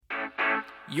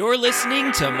You're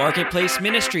listening to Marketplace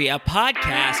Ministry, a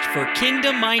podcast for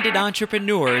kingdom-minded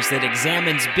entrepreneurs that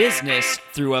examines business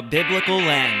through a biblical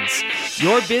lens.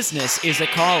 Your business is a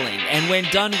calling, and when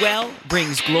done well,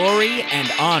 brings glory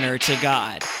and honor to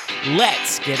God.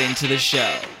 Let's get into the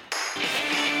show.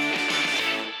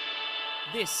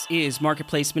 This is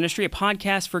Marketplace Ministry, a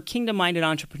podcast for kingdom-minded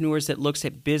entrepreneurs that looks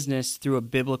at business through a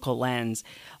biblical lens.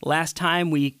 Last time,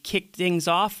 we kicked things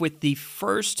off with the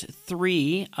first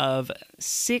 3 of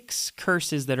 6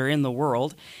 curses that are in the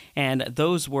world, and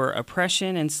those were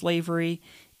oppression and slavery,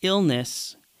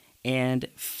 illness, and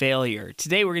failure.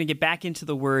 Today, we're going to get back into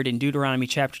the Word in Deuteronomy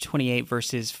chapter 28,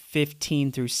 verses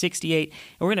 15 through 68, and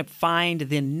we're going to find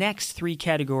the next 3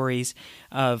 categories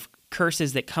of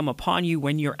curses that come upon you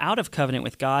when you're out of covenant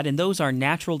with God, and those are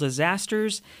natural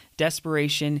disasters,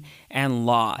 desperation, and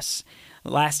loss.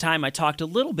 Last time I talked a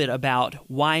little bit about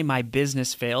why my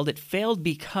business failed. It failed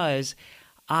because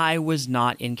I was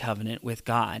not in covenant with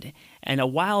God. And a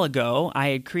while ago, I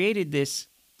had created this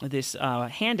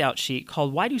handout sheet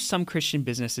called Why Do Some Christian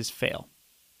Businesses Fail?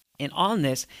 And on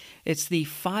this, it's the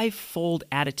 5-fold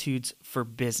attitudes for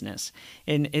business.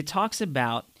 And it talks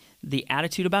about the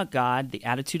attitude about God, the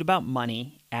attitude about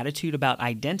money, attitude about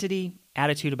identity,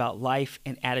 attitude about life,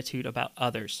 and attitude about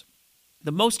others.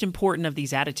 The most important of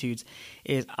these attitudes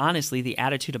is honestly the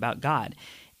attitude about God.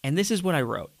 And this is what I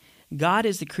wrote. God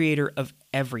is the creator of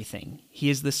everything.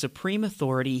 He is the supreme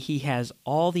authority. He has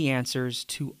all the answers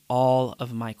to all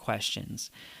of my questions.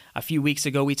 A few weeks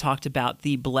ago, we talked about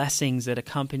the blessings that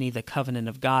accompany the covenant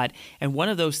of God. And one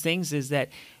of those things is that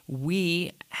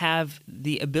we have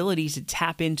the ability to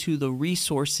tap into the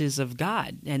resources of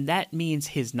God. And that means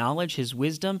His knowledge, His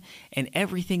wisdom, and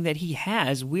everything that He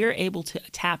has. We're able to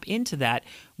tap into that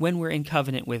when we're in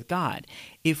covenant with God.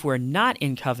 If we're not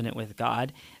in covenant with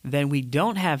God, then we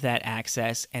don't have that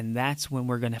access, and that's when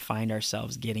we're going to find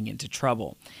ourselves getting into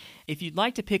trouble. If you'd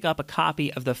like to pick up a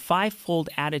copy of the 5-fold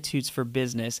attitudes for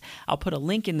business, I'll put a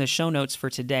link in the show notes for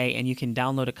today, and you can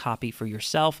download a copy for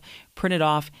yourself, print it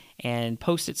off, and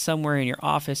post it somewhere in your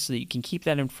office so that you can keep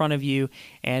that in front of you,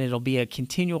 and it'll be a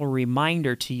continual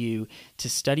reminder to you to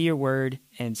study your word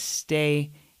and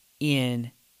stay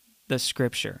in the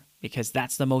scripture, because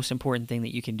that's the most important thing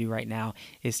that you can do right now,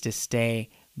 is to stay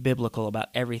biblical about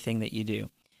everything that you do.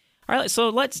 All right, so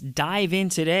let's dive in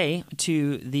today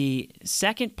to the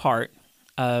second part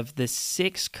of the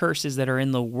 6 curses that are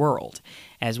in the world.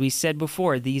 As we said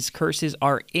before, these curses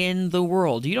are in the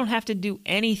world. You don't have to do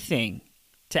anything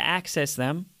to access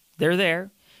them. They're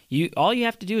there. All you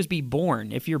have to do is be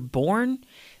born. If you're born,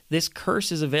 this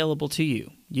curse is available to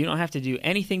you. You don't have to do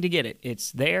anything to get it.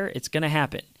 It's there. It's going to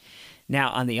happen.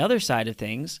 Now, on the other side of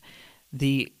things,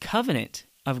 the covenant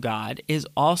of God is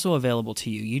also available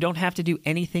to you. You don't have to do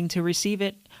anything to receive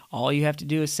it. All you have to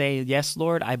do is say, yes,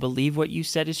 Lord, I believe what you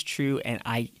said is true, and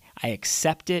I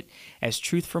accept it as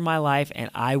truth for my life, and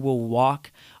I will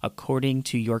walk according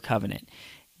to your covenant.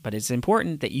 But it's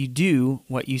important that you do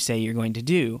what you say you're going to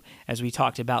do. As we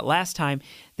talked about last time,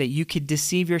 that you could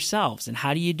deceive yourselves. And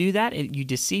how do you do that? You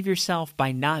deceive yourself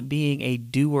by not being a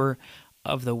doer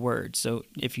of the word. So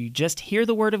if you just hear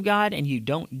the word of God and you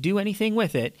don't do anything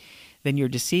with it, then you're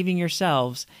deceiving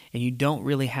yourselves and you don't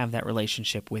really have that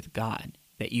relationship with God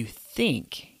that you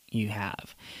think you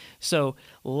have. So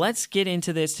let's get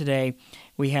into this today.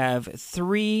 We have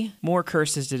 3 more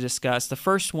curses to discuss. The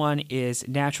first one is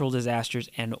natural disasters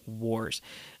and wars.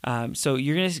 So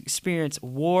you're going to experience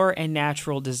war and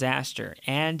natural disaster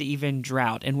and even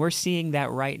drought. And we're seeing that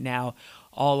right now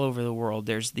all over the world.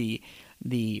 There's the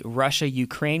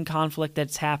Russia-Ukraine conflict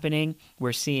that's happening.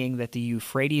 We're seeing that the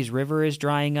Euphrates River is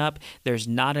drying up. There's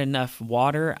not enough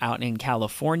water out in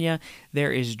California.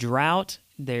 There is drought.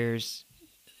 There's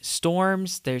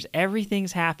storms. There's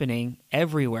everything's happening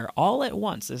everywhere all at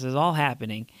once. This is all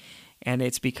happening, and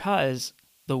it's because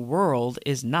the world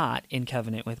is not in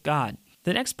covenant with God.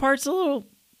 The next part's a little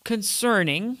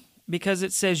concerning because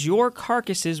it says your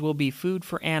carcasses will be food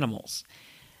for animals.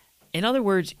 In other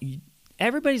words,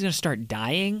 everybody's going to start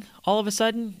dying all of a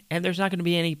sudden, and there's not going to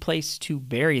be any place to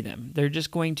bury them. They're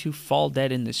just going to fall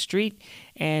dead in the street,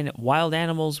 and wild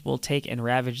animals will take and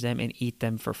ravage them and eat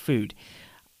them for food.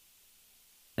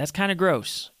 That's kind of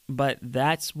gross, but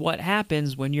that's what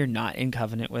happens when you're not in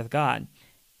covenant with God.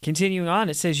 Continuing on,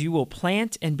 it says you will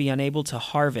plant and be unable to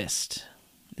harvest.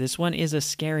 This one is a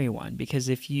scary one because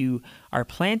if you are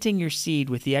planting your seed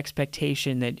with the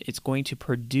expectation that it's going to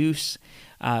produce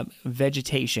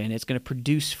vegetation, it's going to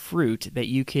produce fruit that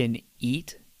you can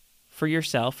eat for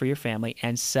yourself, for your family,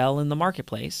 and sell in the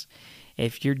marketplace,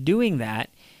 if you're doing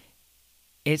that,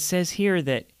 it says here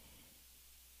that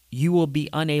you will be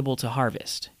unable to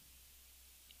harvest.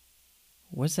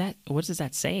 What is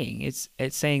that saying? It's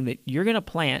saying that you're going to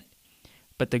plant,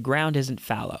 but the ground isn't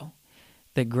fallow.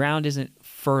 The ground isn't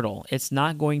fertile. It's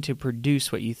not going to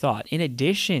produce what you thought. In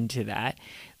addition to that,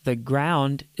 the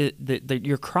ground,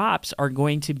 your crops are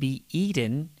going to be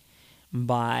eaten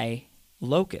by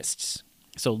locusts.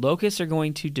 So locusts are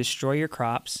going to destroy your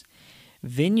crops.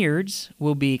 Vineyards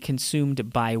will be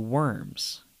consumed by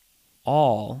worms.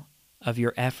 All of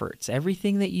your efforts,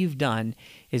 everything that you've done,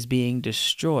 is being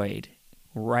destroyed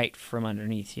right from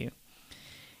underneath you.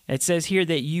 It says here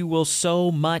that you will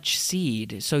sow much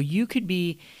seed. So you could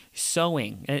be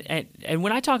sowing. And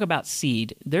when I talk about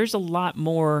seed, there's a lot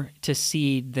more to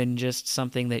seed than just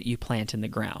something that you plant in the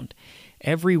ground.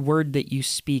 Every word that you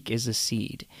speak is a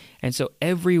seed. And so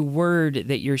every word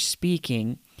that you're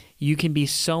speaking, you can be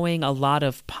sowing a lot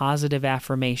of positive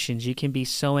affirmations. You can be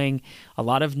sowing a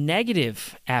lot of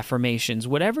negative affirmations.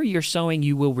 Whatever you're sowing,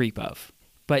 you will reap of.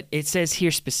 But it says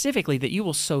here specifically that you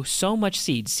will sow so much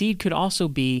seed. Seed could also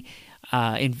be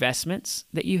investments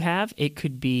that you have. It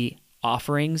could be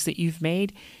offerings that you've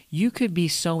made. You could be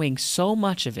sowing so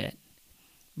much of it,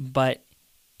 but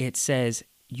it says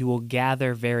you will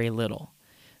gather very little.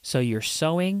 So you're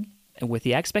sowing with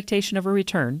the expectation of a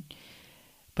return,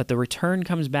 but the return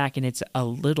comes back and it's a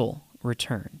little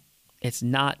return. It's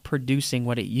not producing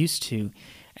what it used to.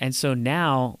 And so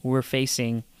now we're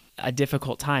facing a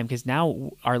difficult time because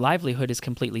now our livelihood is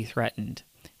completely threatened.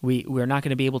 We're not going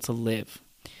to be able to live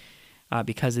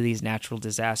because of these natural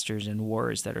disasters and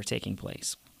wars that are taking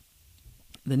place.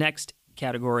 The next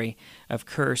category of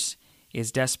curse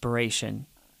is desperation.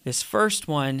 This first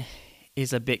one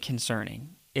is a bit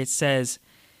concerning. It says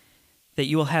that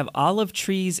you will have olive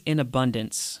trees in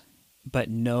abundance, but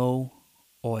no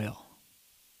oil.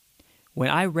 When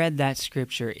I read that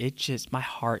scripture, my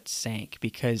heart sank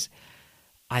because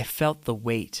I felt the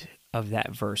weight of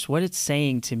that verse. What it's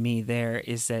saying to me there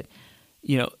is that,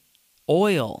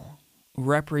 oil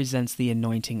represents the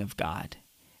anointing of God.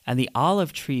 And the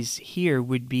olive trees here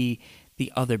would be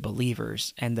the other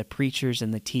believers and the preachers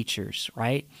and the teachers,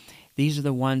 right? These are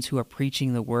the ones who are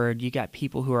preaching the word. You got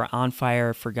people who are on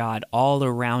fire for God all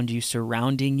around you,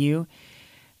 surrounding you.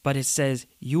 But it says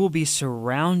you will be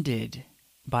surrounded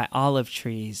by olive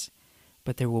trees,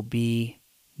 but there will be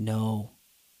no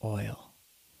oil.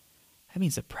 That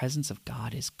means the presence of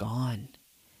God is gone.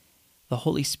 The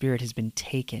Holy Spirit has been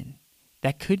taken.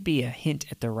 That could be a hint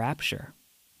at the rapture.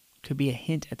 Could be a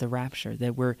hint at the rapture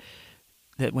that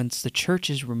once the church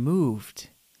is removed,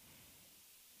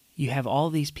 you have all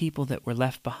these people that were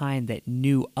left behind that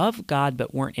knew of God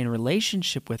but weren't in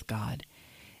relationship with God.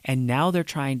 And now they're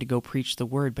trying to go preach the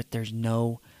word, but there's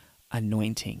no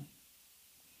anointing.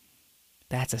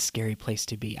 That's a scary place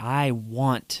to be. I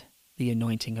want the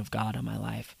anointing of God on my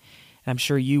life. And I'm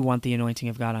sure you want the anointing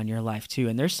of God on your life too.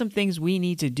 And there's some things we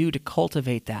need to do to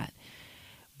cultivate that.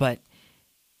 But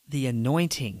the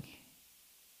anointing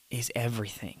is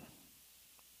everything.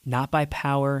 Not by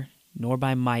power, nor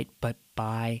by might, but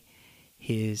by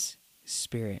His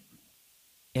Spirit.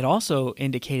 It also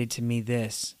indicated to me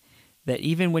this, that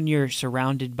even when you're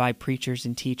surrounded by preachers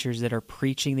and teachers that are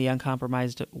preaching the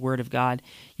uncompromised word of God,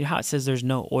 you know how it says there's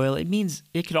no oil?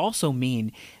 It could also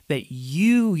mean that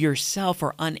you yourself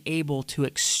are unable to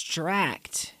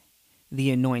extract the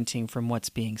anointing from what's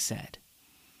being said.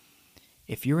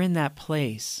 If you're in that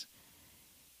place,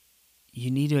 you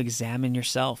need to examine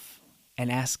yourself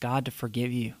and ask God to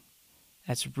forgive you.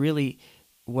 That's really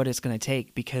what it's going to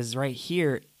take, because right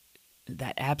here,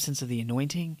 that absence of the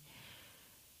anointing,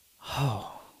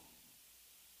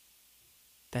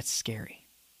 that's scary.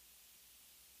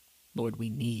 Lord, we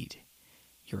need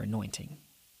your anointing.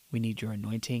 We need your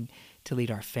anointing to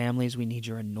lead our families. We need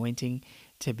your anointing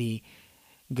to be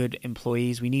good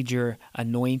employees. We need your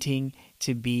anointing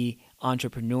to be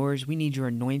entrepreneurs. We need your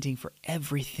anointing for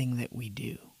everything that we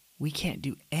do. We can't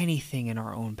do anything in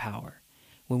our own power.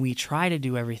 When we try to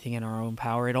do everything in our own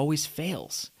power, it always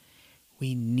fails.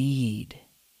 We need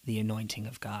the anointing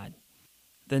of God.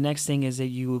 The next thing is that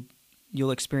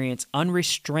you'll experience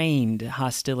unrestrained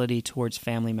hostility towards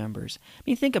family members. I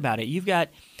mean, think about it. You've got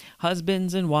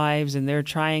husbands and wives, and they're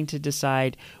trying to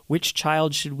decide which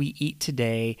child should we eat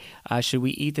today. Should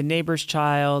we eat the neighbor's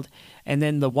child? And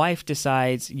then the wife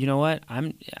decides, you know what,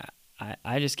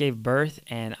 I just gave birth,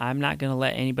 and I'm not going to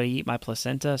let anybody eat my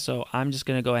placenta, so I'm just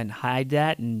going to go ahead and hide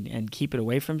that and keep it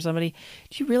away from somebody.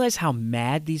 Do you realize how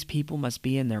mad these people must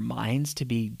be in their minds to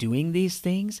be doing these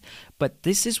things? But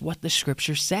this is what the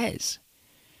scripture says.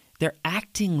 They're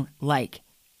acting like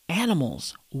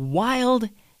animals, wild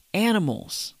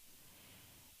animals.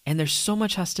 And there's so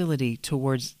much hostility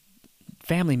towards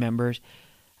family members.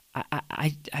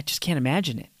 I just can't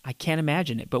imagine it. I can't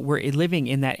imagine it. But we're living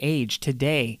in that age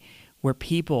today where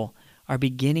people are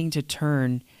beginning to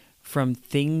turn from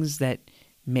things that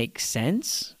make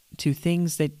sense to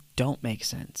things that don't make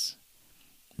sense.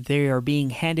 They are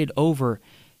being handed over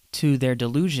to their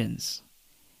delusions.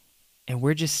 And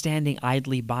we're just standing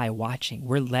idly by watching.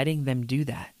 We're letting them do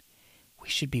that. We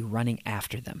should be running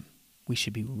after them. We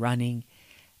should be running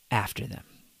after them.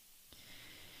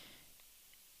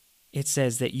 It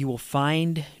says that you will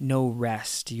find no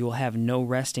rest. You will have no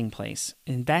resting place.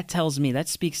 And that tells me, that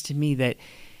speaks to me that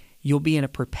you'll be in a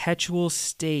perpetual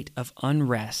state of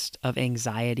unrest, of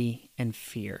anxiety and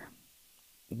fear.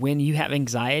 When you have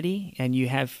anxiety and you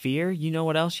have fear, you know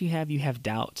what else you have? You have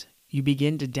doubt. You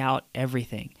begin to doubt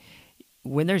everything.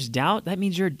 When there's doubt, that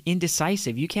means you're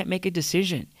indecisive. You can't make a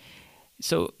decision.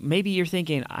 So maybe you're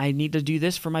thinking, I need to do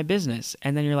this for my business.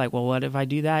 And then you're like, well, what if I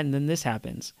do that and then this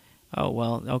happens? Oh,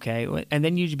 well, okay. And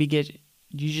then you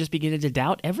just begin to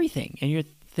doubt everything. And you're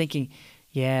thinking,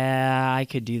 yeah, I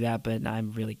could do that, but I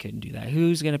really couldn't do that.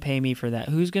 Who's going to pay me for that?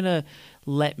 Who's going to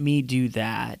let me do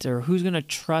that? Or who's going to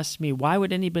trust me? Why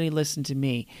would anybody listen to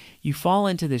me? You fall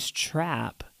into this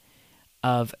trap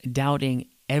of doubting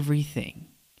everything,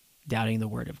 doubting the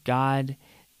Word of God,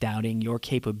 doubting your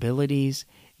capabilities,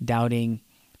 doubting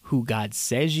who God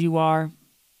says you are.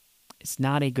 It's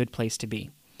not a good place to be.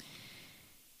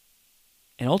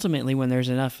 And ultimately, when there's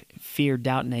enough fear,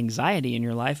 doubt, and anxiety in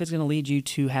your life, it's going to lead you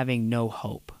to having no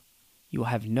hope. You will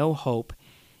have no hope,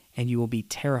 and you will be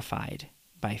terrified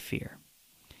by fear.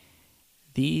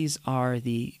 These are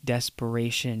the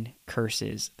desperation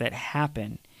curses that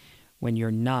happen when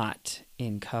you're not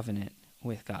in covenant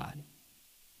with God.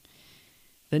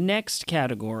 The next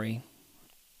category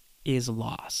is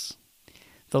loss.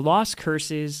 The loss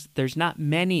curses, there's not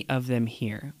many of them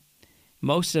here.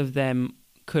 Most of them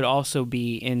could also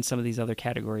be in some of these other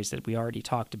categories that we already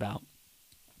talked about.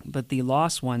 But the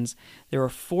loss ones, there are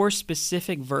 4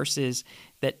 specific verses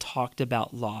that talked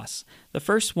about loss. The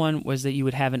first one was that you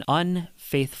would have an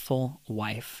unfaithful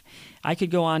wife. I could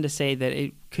go on to say that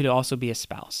it could also be a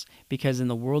spouse, because in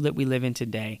the world that we live in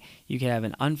today, you could have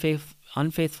an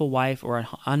unfaithful wife or an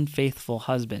unfaithful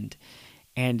husband,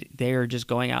 and they are just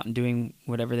going out and doing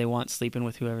whatever they want, sleeping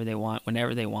with whoever they want,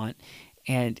 whenever they want.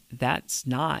 And that's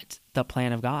not the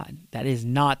plan of God. That is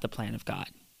not the plan of God.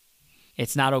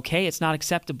 It's not okay. It's not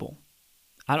acceptable.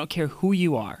 I don't care who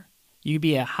you are. You could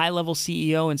be a high-level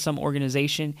CEO in some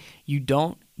organization. You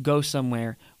don't go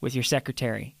somewhere with your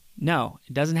secretary. No,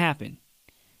 it doesn't happen.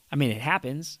 I mean, it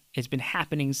happens. It's been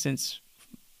happening since,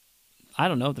 I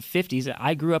don't know, the 50s.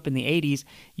 I grew up in the 80s.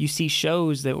 You see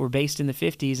shows that were based in the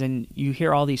 50s, and you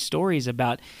hear all these stories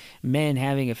about men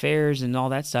having affairs and all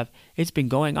that stuff. It's been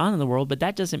going on in the world, but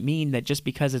that doesn't mean that just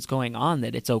because it's going on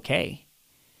that it's okay.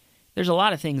 There's a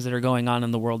lot of things that are going on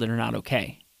in the world that are not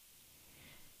okay.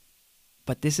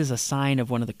 But this is a sign of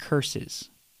one of the curses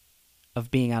of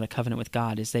being out of covenant with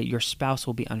God, is that your spouse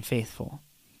will be unfaithful.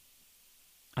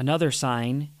 Another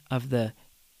sign of the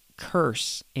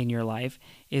curse in your life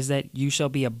is that you shall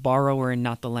be a borrower and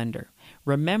not the lender.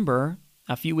 Remember,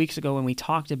 a few weeks ago when we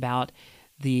talked about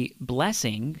the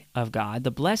blessing of God,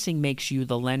 the blessing makes you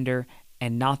the lender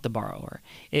and not the borrower.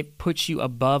 It puts you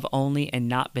above only and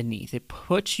not beneath. It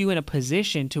puts you in a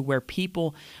position to where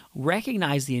people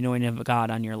recognize the anointing of God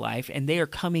on your life, and they are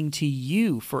coming to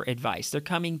you for advice. They're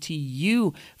coming to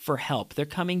you for help. They're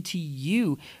coming to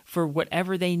you for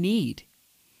whatever they need.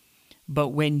 But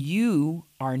when you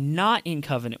are not in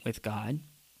covenant with God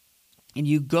and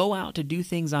you go out to do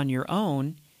things on your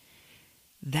own,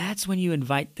 that's when you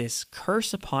invite this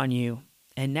curse upon you.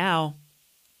 And now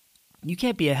you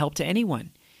can't be a help to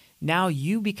anyone. Now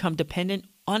you become dependent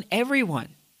on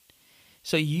everyone.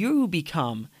 So you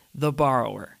become the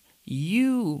borrower.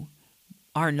 You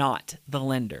are not the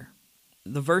lender.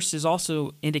 The verses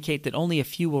also indicate that only a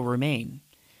few will remain.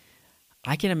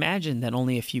 I can imagine that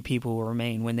only a few people will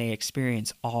remain when they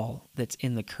experience all that's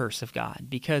in the curse of God,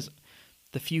 because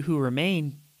the few who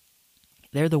remain,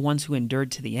 they're the ones who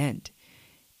endured to the end.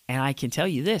 And I can tell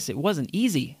you this, it wasn't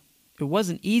easy. It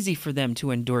wasn't easy for them to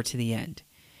endure to the end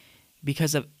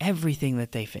because of everything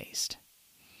that they faced.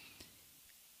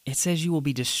 It says you will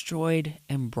be destroyed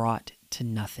and brought to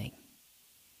nothing.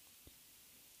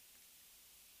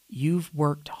 You've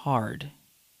worked hard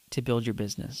to build your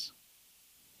business.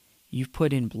 You've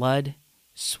put in blood,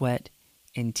 sweat,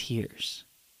 and tears.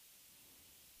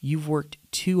 You've worked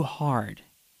too hard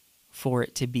for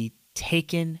it to be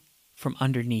taken from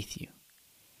underneath you.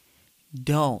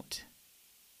 Don't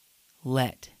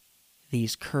let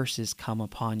these curses come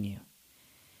upon you.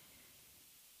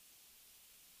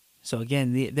 So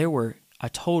again, there were a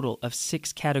total of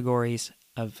 6 categories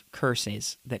of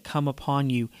curses that come upon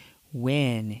you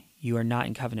when you are not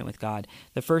in covenant with God.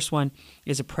 The first one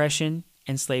is oppression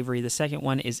and slavery. The second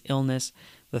one is illness.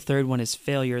 The third one is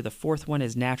failure. The fourth one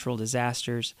is natural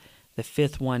disasters. The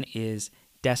fifth one is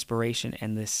desperation.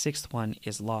 And the sixth one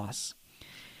is loss.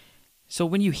 So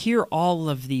when you hear all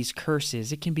of these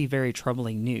curses, it can be very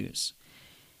troubling news.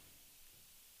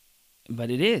 But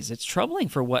it's troubling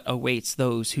for what awaits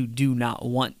those who do not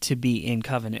want to be in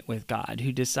covenant with God,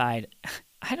 who decide,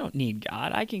 I don't need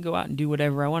God. I can go out and do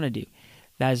whatever I want to do.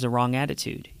 That is the wrong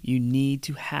attitude. You need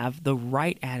to have the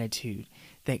right attitude,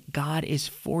 that God is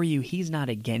for you. He's not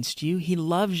against you. He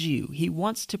loves you. He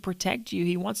wants to protect you.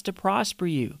 He wants to prosper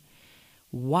you.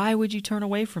 Why would you turn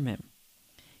away from him?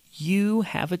 You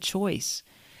have a choice.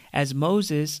 As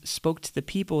Moses spoke to the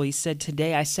people, he said,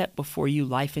 "Today I set before you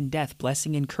life and death,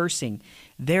 blessing and cursing.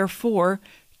 Therefore,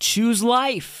 choose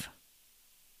life."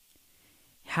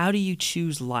 How do you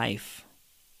choose life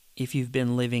if you've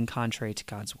been living contrary to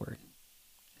God's word?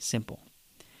 Simple.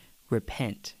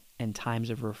 Repent, and times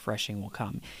of refreshing will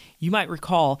come. You might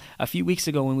recall a few weeks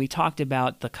ago when we talked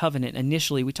about the covenant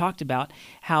initially, we talked about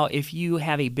how if you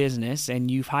have a business and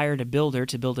you've hired a builder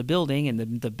to build a building and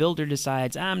the builder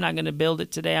decides, I'm not going to build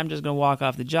it today, I'm just going to walk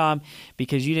off the job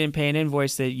because you didn't pay an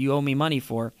invoice that you owe me money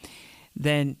for,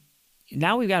 then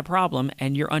now we've got a problem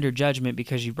and you're under judgment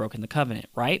because you've broken the covenant,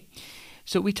 right?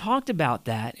 So we talked about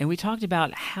that, and we talked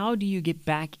about how do you get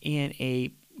back in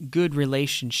a good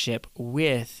relationship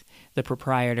with the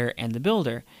proprietor and the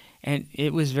builder. And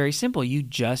it was very simple. You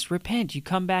just repent. You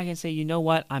come back and say, you know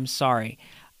what? I'm sorry.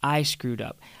 I screwed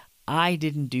up. I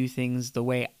didn't do things the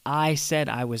way I said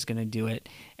I was going to do it.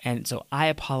 And so I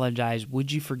apologize.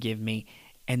 Would you forgive me?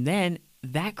 And then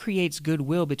that creates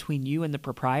goodwill between you and the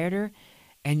proprietor.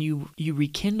 And you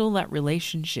rekindle that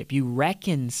relationship. You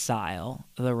reconcile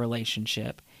the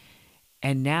relationship.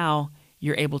 And now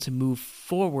you're able to move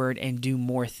forward and do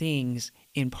more things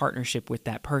in partnership with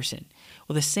that person.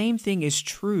 Well, the same thing is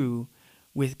true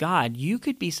with God. You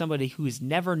could be somebody who has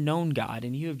never known God,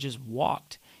 and you have just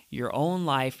walked your own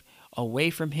life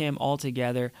away from him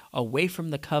altogether, away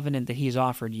from the covenant that he's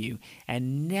offered you,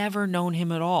 and never known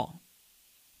him at all.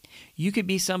 You could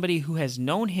be somebody who has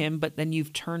known him, but then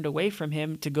you've turned away from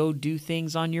him to go do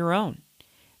things on your own.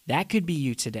 That could be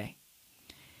you today.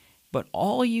 But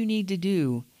all you need to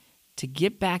do to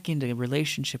get back into a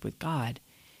relationship with God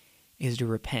is to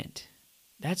repent.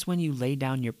 That's when you lay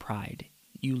down your pride.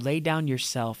 You lay down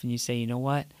yourself and you say, you know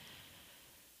what?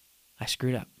 I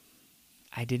screwed up.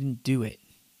 I didn't do it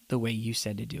the way you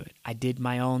said to do it. I did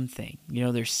my own thing. You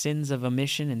know, there's sins of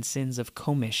omission and sins of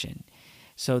commission.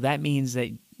 So that means that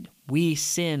we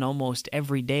sin almost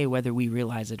every day, whether we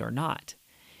realize it or not,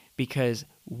 because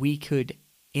we could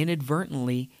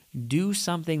inadvertently do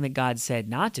something that God said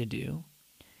not to do,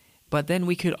 but then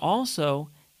we could also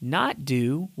not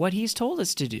do what he's told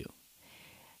us to do.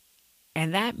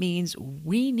 And that means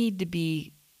we need to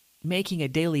be making a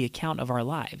daily account of our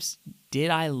lives.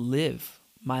 Did I live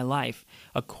my life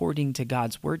according to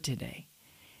God's word today?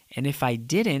 And if I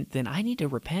didn't, then I need to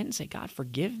repent and say, God,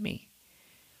 forgive me.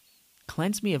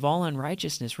 Cleanse me of all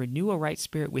unrighteousness. Renew a right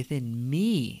spirit within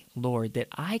me, Lord, that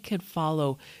I could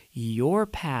follow your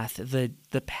path,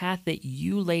 the path that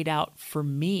you laid out for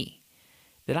me.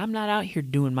 That I'm not out here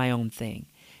doing my own thing,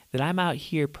 that I'm out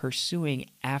here pursuing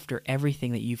after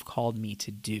everything that you've called me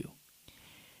to do.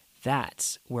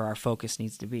 That's where our focus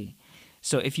needs to be.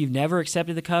 So if you've never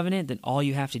accepted the covenant, then all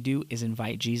you have to do is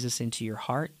invite Jesus into your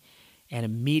heart, and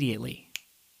immediately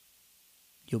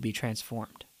you'll be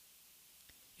transformed.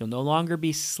 You'll no longer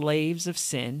be slaves of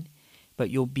sin,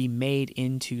 but you'll be made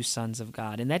into sons of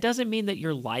God. And that doesn't mean that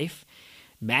your life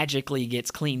magically gets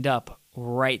cleaned up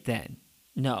right then.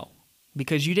 No.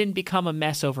 Because you didn't become a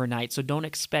mess overnight, so don't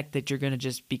expect that you're going to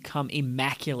just become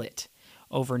immaculate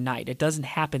overnight. It doesn't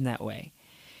happen that way.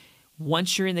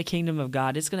 Once you're in the kingdom of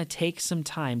God, it's going to take some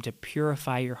time to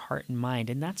purify your heart and mind,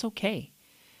 and that's okay.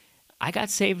 I got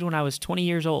saved when I was 20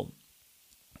 years old,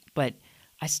 but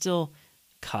I still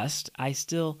cussed. I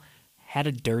still had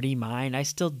a dirty mind. I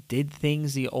still did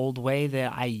things the old way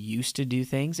that I used to do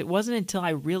things. It wasn't until I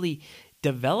really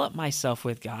develop myself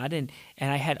with God and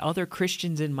I had other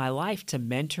Christians in my life to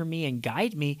mentor me and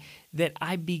guide me that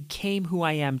I became who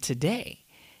I am today.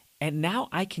 And now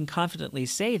I can confidently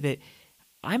say that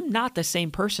I'm not the same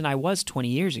person I was 20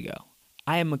 years ago.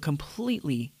 I am a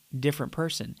completely different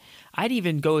person. I'd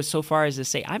even go so far as to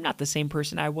say I'm not the same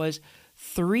person I was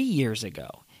 3 years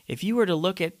ago. If you were to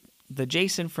look at the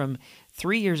Jason from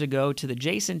 3 years ago to the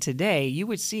Jason today, you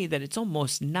would see that it's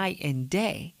almost night and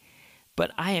day.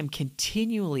 but I am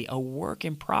continually a work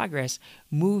in progress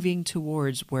moving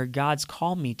towards where God's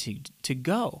called me to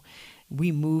go.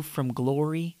 We move from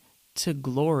glory to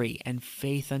glory and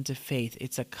faith unto faith.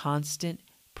 It's a constant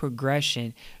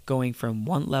progression going from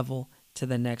one level to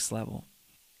the next level.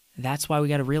 That's why we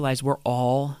got to realize we're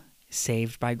all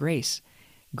saved by grace.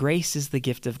 Grace is the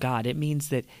gift of God. It means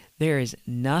that there is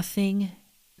nothing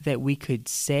that we could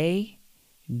say,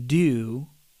 do,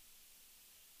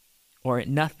 or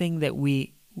nothing that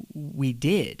we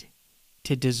did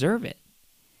to deserve it.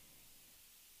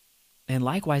 And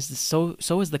likewise, so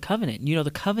is the covenant. You know,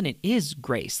 the covenant is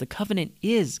grace. The covenant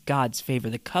is God's favor.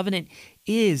 The covenant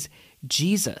is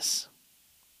Jesus.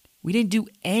 We didn't do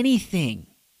anything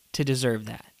to deserve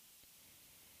that.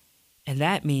 And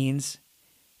that means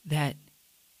that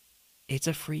it's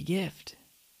a free gift.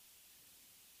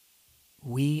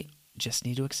 We just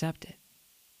need to accept it.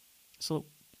 So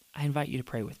I invite you to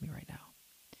pray with me right now.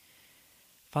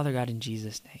 Father God, in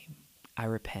Jesus' name, I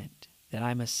repent that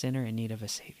I'm a sinner in need of a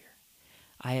Savior.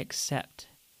 I accept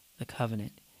the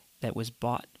covenant that was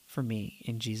bought for me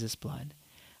in Jesus' blood.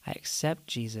 I accept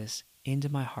Jesus into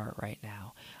my heart right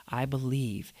now. I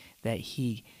believe that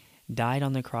He died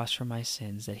on the cross for my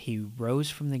sins, that He rose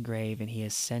from the grave and He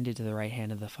ascended to the right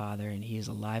hand of the Father, and He is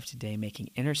alive today making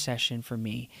intercession for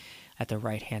me at the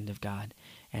right hand of God.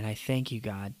 And I thank you,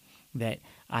 God, that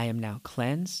I am now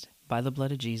cleansed by the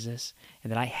blood of Jesus,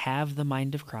 and that I have the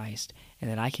mind of Christ, and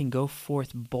that I can go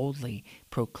forth boldly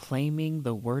proclaiming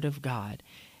the word of God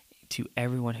to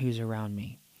everyone who's around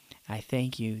me. I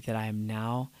thank you that I am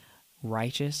now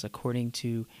righteous according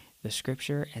to the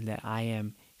Scripture, and that I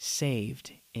am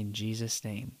saved in Jesus'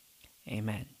 name.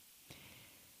 Amen.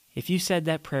 If you said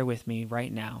that prayer with me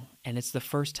right now, and it's the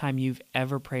first time you've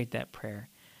ever prayed that prayer,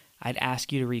 I'd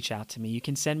ask you to reach out to me. You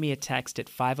can send me a text at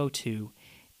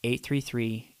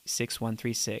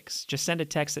 502-833-6136. Just send a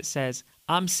text that says,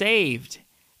 I'm saved.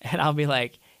 And I'll be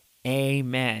like,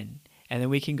 amen. And then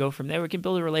we can go from there. We can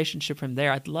build a relationship from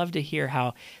there. I'd love to hear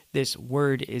how this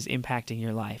word is impacting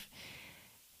your life.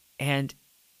 And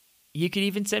you could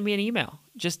even send me an email.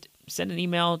 Just send an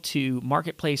email to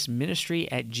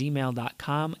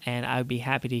marketplaceministry@gmail.com, and I would be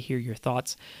happy to hear your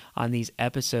thoughts on these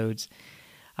episodes.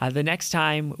 The next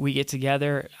time we get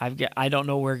together, I don't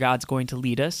know where God's going to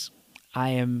lead us. I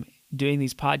am doing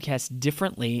these podcasts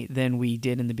differently than we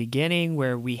did in the beginning,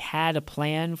 where we had a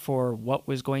plan for what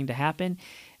was going to happen.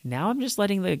 Now I'm just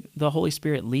letting the Holy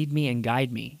Spirit lead me and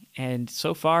guide me. And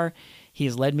so far, He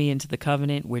has led me into the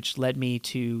covenant, which led me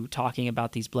to talking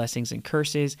about these blessings and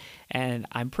curses. And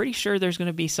I'm pretty sure there's going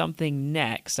to be something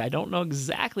next. I don't know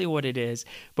exactly what it is,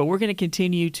 but we're going to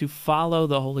continue to follow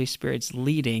the Holy Spirit's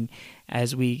leading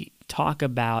as we talk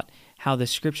about how the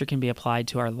Scripture can be applied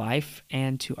to our life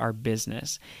and to our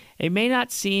business. It may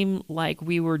not seem like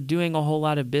we were doing a whole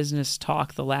lot of business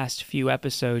talk the last few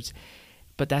episodes,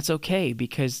 but that's okay,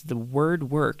 because the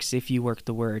Word works if you work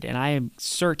the Word. And I am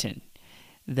certain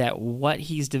that what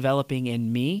He's developing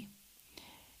in me,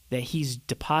 that He's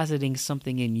depositing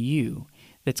something in you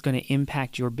that's going to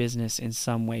impact your business in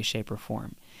some way, shape, or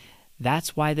form.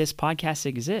 That's why this podcast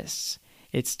exists.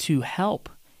 It's to help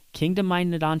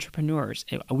kingdom-minded entrepreneurs.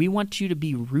 We want you to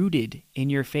be rooted in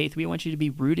your faith. We want you to be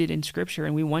rooted in Scripture,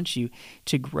 and we want you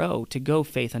to grow, to go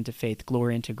faith unto faith,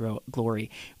 glory unto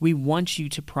glory. We want you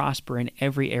to prosper in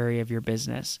every area of your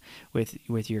business,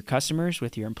 with your customers,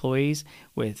 with your employees,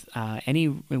 with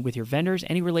your vendors,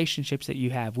 any relationships that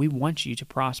you have. We want you to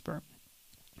prosper.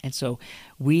 And so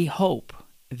we hope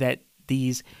that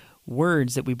these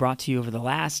words that we brought to you over the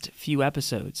last few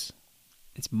episodes,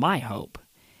 it's my hope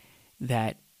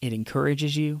that it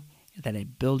encourages you, that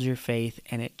it builds your faith,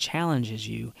 and it challenges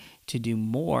you to do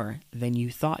more than you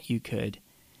thought you could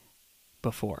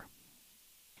before.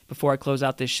 Before I close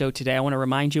out this show today, I want to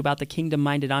remind you about the Kingdom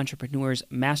Minded Entrepreneurs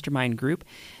Mastermind Group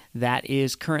that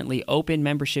is currently open.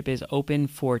 Membership is open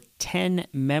for 10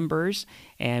 members,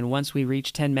 and once we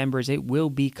reach 10 members, it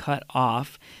will be cut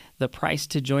off. The price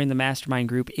to join the mastermind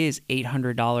group is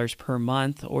 $800 per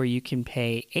month, or you can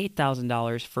pay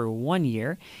 $8,000 for 1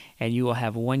 year, and you will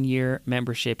have 1 year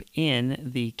membership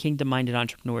in the Kingdom Minded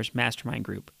Entrepreneurs Mastermind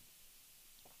Group.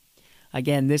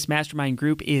 Again, this mastermind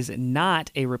group is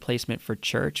not a replacement for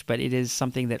church, but it is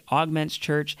something that augments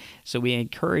church, so we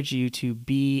encourage you to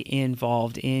be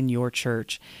involved in your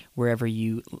church wherever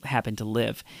you happen to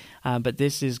live. But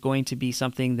this is going to be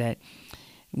something that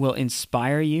will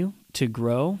inspire you to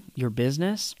grow your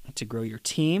business, to grow your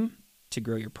team, to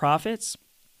grow your profits.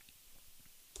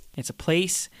 It's a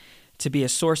place to be a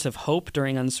source of hope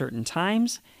during uncertain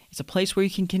times. It's a place where you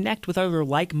can connect with other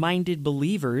like-minded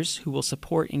believers who will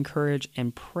support, encourage,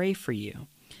 and pray for you.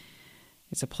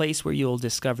 It's a place where you'll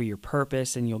discover your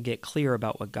purpose and you'll get clear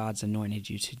about what God's anointed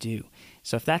you to do.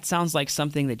 So if that sounds like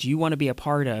something that you want to be a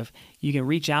part of, you can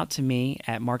reach out to me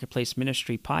at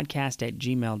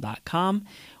marketplaceministrypodcast@gmail.com,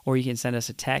 or you can send us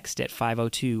a text at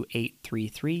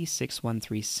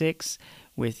 502-833-6136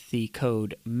 with the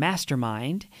code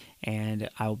MASTERMIND, and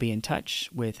I will be in touch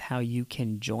with how you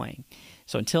can join.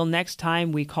 So until next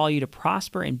time, we call you to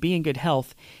prosper and be in good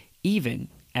health, even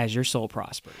as your soul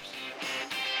prospers.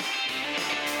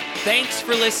 Thanks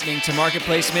for listening to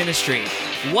Marketplace Ministry.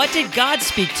 What did God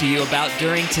speak to you about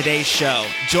during today's show?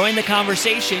 Join the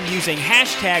conversation using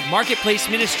hashtag Marketplace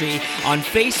Ministry on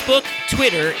Facebook,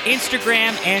 Twitter,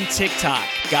 Instagram, and TikTok.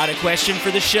 Got a question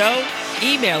for the show?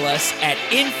 Email us at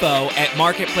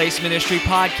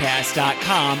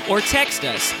info@marketplaceministrypodcast.com or text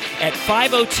us at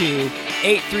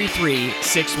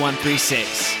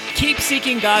 502-833-6136. Keep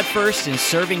seeking God first and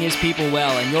serving His people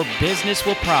well, and your business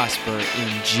will prosper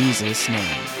in Jesus'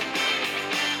 name.